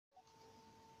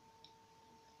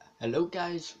Hello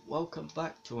guys, welcome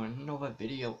back to another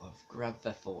video of Grand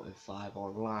Theft Auto 5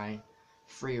 Online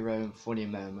free roam funny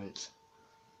moments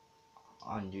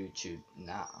on YouTube.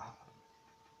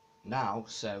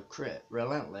 So Crit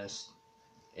Relentless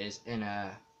is in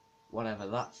a whatever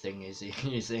that thing is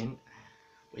he's in.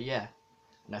 But yeah,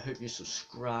 and I hope you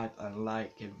subscribe and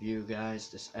like and view guys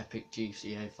this epic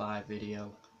GTA 5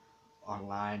 video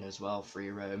online as well,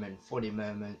 free roaming funny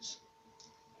moments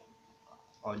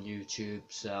on YouTube.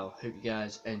 So hope you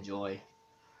guys enjoy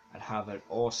and have an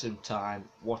awesome time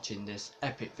watching this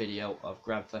epic video of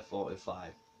Grand Theft Auto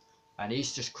 5. And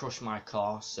he's just crushed my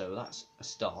car, so that's a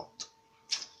start.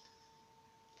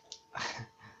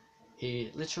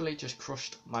 He literally just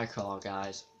crushed my car,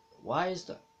 guys. Why is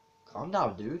that? Calm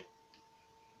down, dude.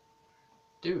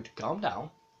 Dude, calm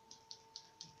down.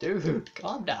 Dude,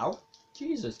 calm down.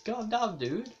 Jesus, calm down,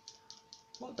 dude.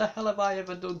 What the hell have I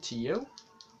ever done to you?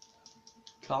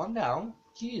 Calm down.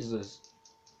 Jesus.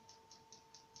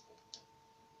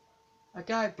 A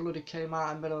guy bloody came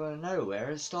out in the middle of nowhere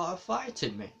and started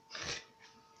fighting me.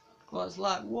 Well, it's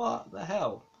like, what the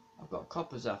hell? I've got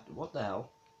coppers after. What the hell?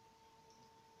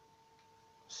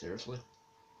 Seriously?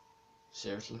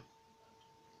 Seriously?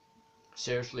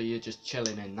 Seriously, you're just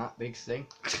chilling in that big thing?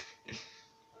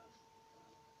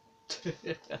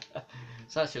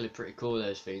 It's actually pretty cool,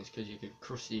 those things, because you can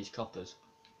crush these coppers.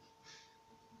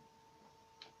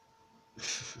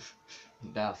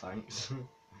 Nah, thanks.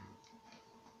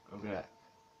 I'm gonna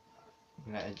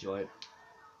enjoy it.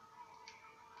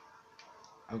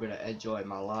 I'm gonna enjoy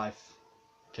my life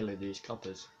killing these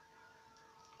coppers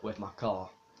with my car.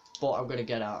 But I'm gonna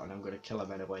get out and I'm gonna kill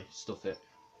them anyway. Stuff it.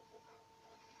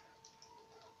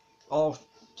 Oh,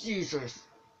 Jesus.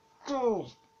 Oh.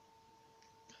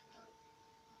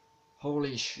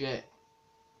 Holy shit.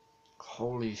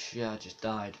 Holy shit, I just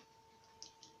died.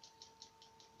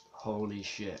 Holy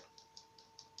shit.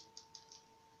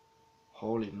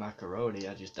 Holy macaroni,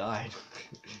 I just died.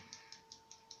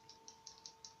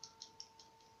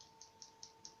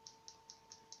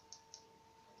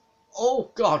 Oh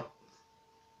god.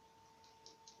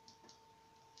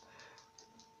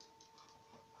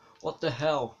 What the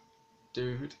hell,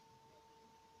 dude?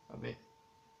 I mean,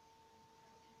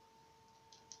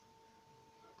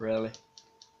 really?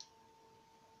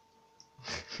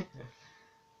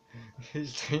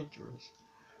 It's dangerous.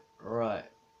 Right.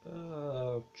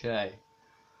 Okay.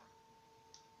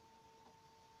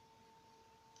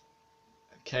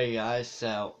 Okay guys,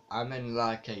 so I'm in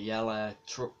like a yellow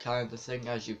truck kind of thing,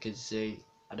 as you can see.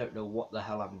 I don't know what the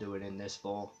hell I'm doing in this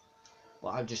for, but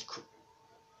I'm just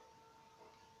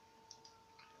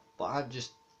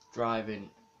driving.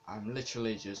 I'm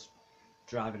literally just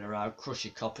driving around,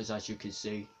 crushing coppers, as you can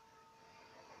see.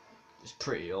 It's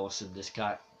pretty awesome, this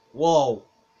guy. Whoa!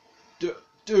 Dude!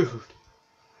 Dude!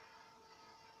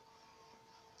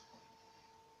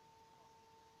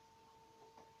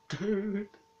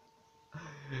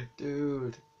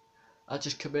 Dude! I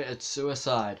just committed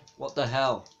suicide. What the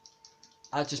hell?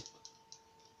 I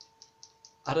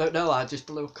don't know, I just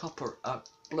blew a cop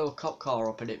car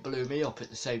up and it blew me up at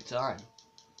the same time.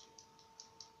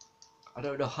 I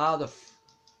don't know how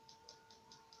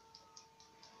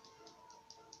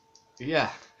yeah.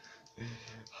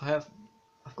 I've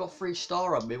got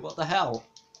 3-star on me, what the hell?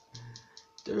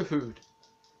 Dude,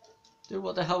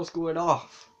 what the hell's going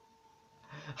off?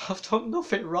 I've done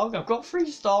nothing wrong, I've got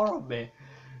 3-star on me.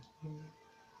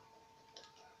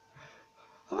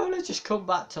 I've only just come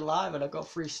back to life and I've got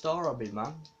 3-star on me,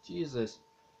 man. Jesus.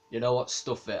 You know what,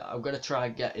 stuff it. I'm going to try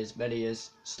and get as many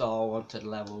as star wanted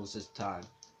levels as time.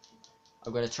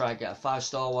 I'm going to try and get a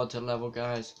 5-star wanted level,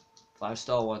 guys.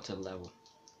 5-star wanted level.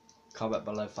 Comment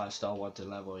below 5-star wanted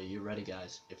level. Are you ready,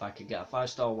 guys? If I can get a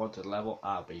 5-star wanted level,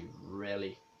 I'll be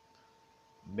really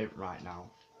mint right now.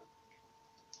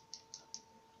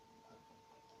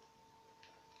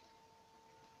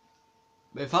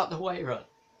 Move out the way, run.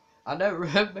 I know,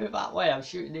 run, move that way. I'm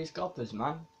shooting these coppers,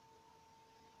 man.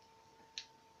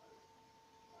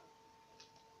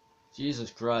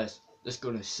 Jesus Christ. This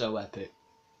gun is so epic.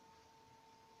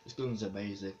 This gun's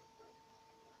amazing.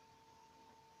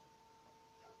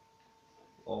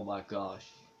 Oh my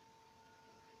gosh.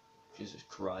 Jesus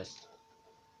Christ.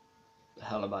 The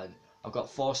hell am I? I've got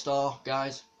 4-star,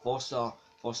 guys. 4-star,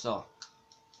 4-star,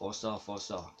 4-star,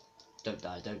 4-star. Don't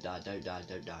die, don't die, don't die,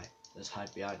 don't die. Let's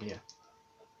hide behind here.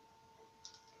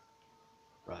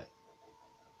 Right.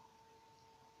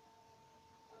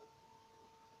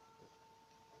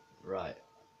 Right.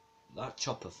 That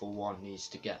chopper for one needs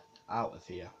to get out of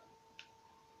here.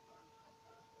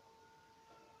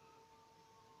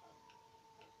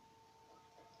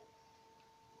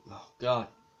 Oh god.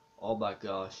 Oh my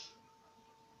gosh.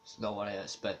 It's not what I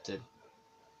expected.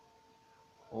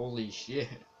 Holy shit.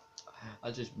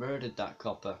 I just murdered that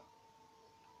copper.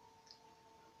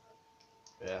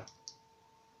 Yeah.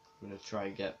 I'm gonna try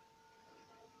and get...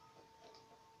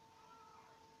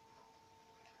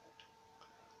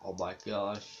 Oh my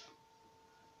gosh.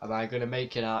 Am I gonna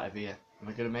make it out of here? Am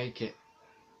I gonna make it?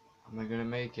 Am I gonna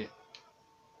make it?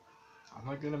 Am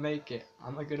I gonna make it?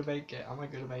 Am I gonna make it? Am I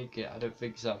gonna make it? I don't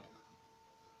think so.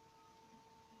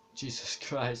 Jesus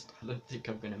Christ, I don't think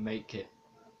I'm gonna make it.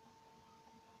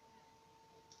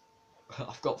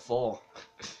 I've got 4.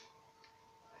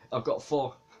 I've got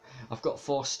 4. I've got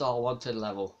 4-star wanted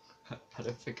level. I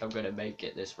don't think I'm gonna make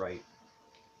it this rate.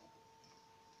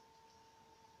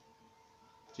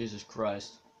 Jesus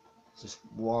Christ. It's just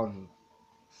one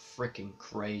freaking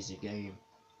crazy game.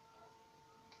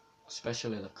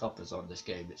 Especially the coppers on this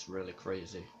game, it's really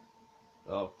crazy.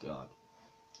 Oh god.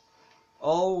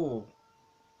 Oh!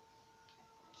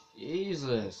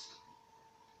 Jesus!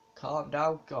 Calm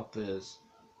down, coppers.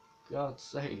 God's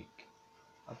sake.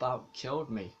 About killed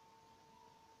me.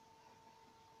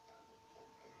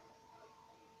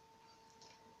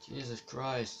 Jesus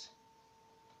Christ.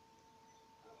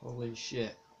 Holy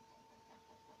shit.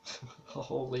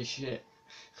 Holy shit.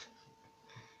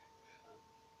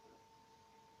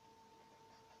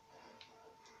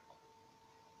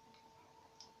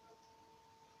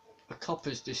 The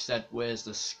coppers just said, "Where's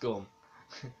the scum?"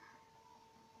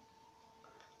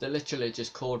 They literally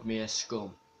just called me a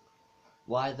scum.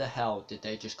 Why the hell did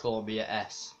they just call me a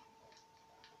S?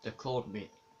 They called me...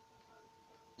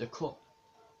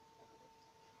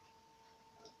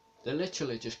 They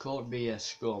literally just called me a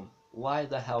scum. Why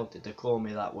the hell did they call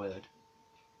me that word?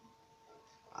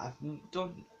 I've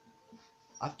done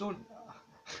I've done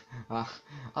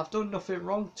nothing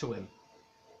wrong to him.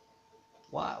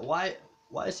 Why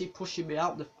is he pushing me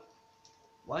out the...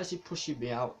 Why is he pushing me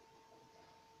out?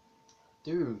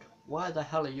 Dude, why the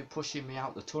hell are you pushing me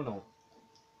out the tunnel?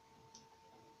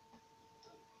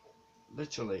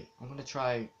 Literally, I'm gonna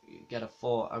try get a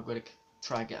 4. I'm gonna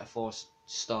try and get a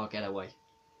 4-star getaway.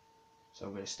 So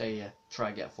I'm gonna stay here, try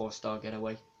and get a 4-star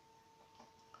getaway.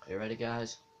 Are you ready,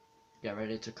 guys? Get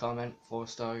ready to comment.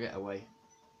 4-star getaway.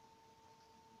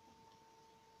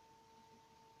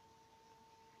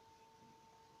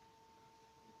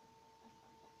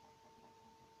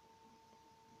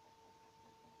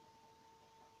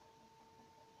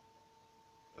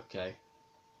 Okay.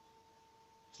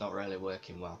 It's not really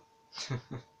working well.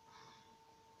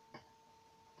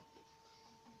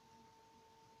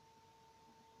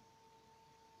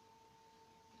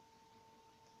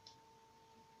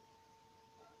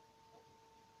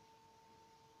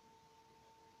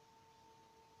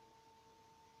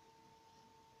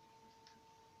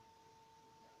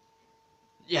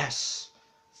 Yes!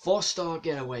 4-star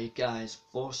getaway, guys.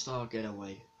 4-star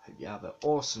getaway. Hope you have an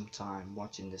awesome time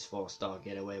watching this 4-star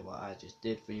getaway, what I just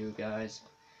did for you guys.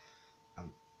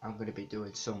 I'm going to be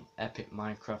doing some epic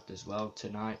Minecraft as well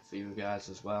tonight for you guys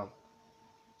as well.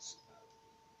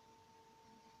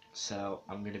 So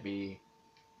I'm going to be,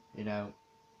 you know,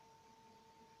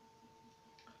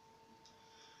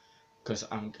 because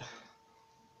I'm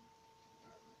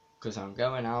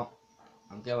going out.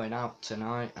 I'm going out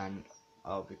tonight, and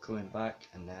I'll be coming back,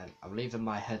 and then I'm leaving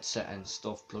my headset and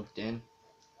stuff plugged in.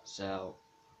 So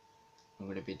I'm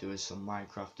going to be doing some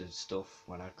Minecraft and stuff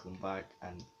when I come back,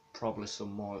 and probably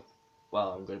some more.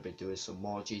 Well, I'm going to be doing some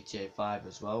more GTA 5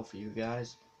 as well for you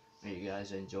guys. Hope you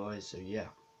guys enjoy. So yeah,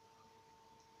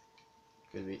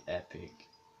 it's going to be epic.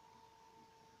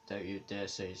 Don't you dare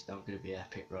say it's not going to be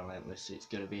epic, Relentless. It's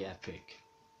going to be epic.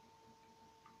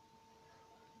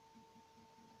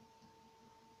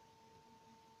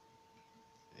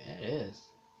 Yeah, it is.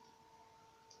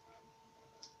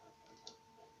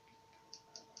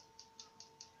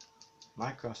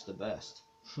 Minecraft's the best.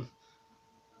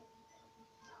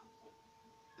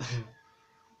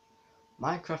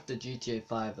 Minecraft and GTA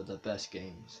 5 are the best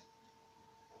games.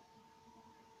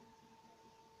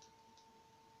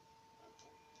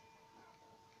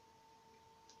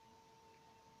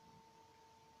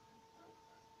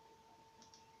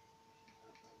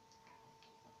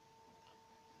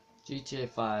 GTA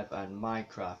 5 and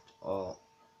Minecraft are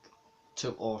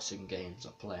 2 awesome games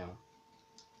I play on.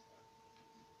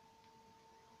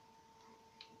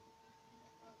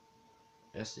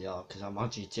 Yes they are, because I'm on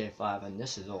GTA 5 and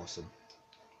this is awesome.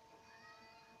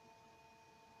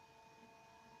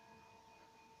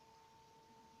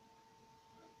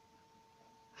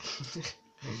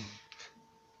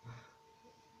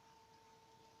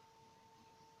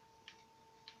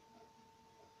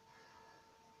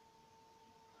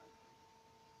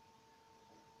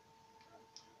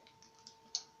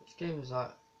 game is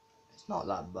like, it's not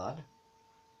that bad.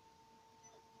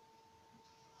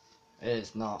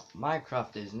 It's not.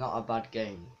 Minecraft is not a bad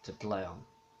game to play on.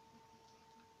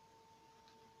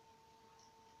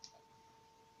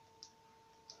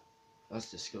 That's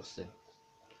disgusting.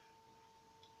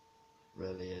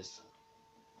 Really is.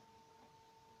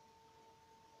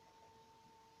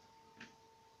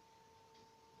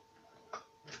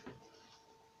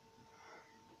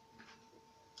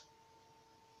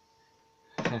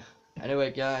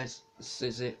 Anyway guys, this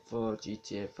is it for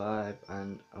GTA 5,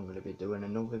 and I'm going to be doing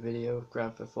another video of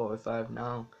Grand Theft Auto 5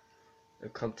 now. I'll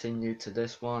continue to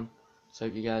this one. So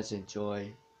hope you guys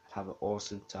enjoy, have an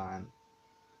awesome time,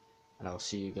 and I'll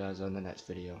see you guys on the next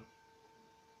video.